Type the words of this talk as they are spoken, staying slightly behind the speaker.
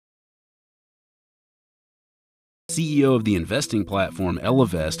CEO of the investing platform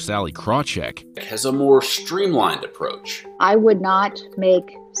Ellevest, Sallie Krawcheck, has a more streamlined approach. I would not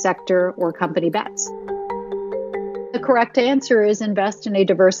make sector or company bets. The correct answer is invest in a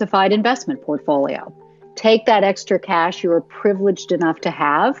diversified investment portfolio. Take that extra cash you are privileged enough to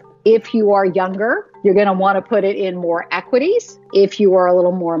have. If you are younger, you're going to want to put it in more equities. If you are a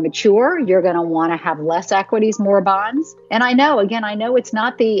little more mature, you're going to want to have less equities, more bonds. And I know it's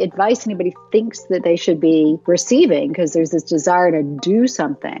not the advice anybody thinks that they should be receiving because there's this desire to do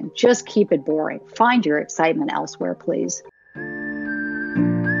something. Just keep it boring. Find your excitement elsewhere, please.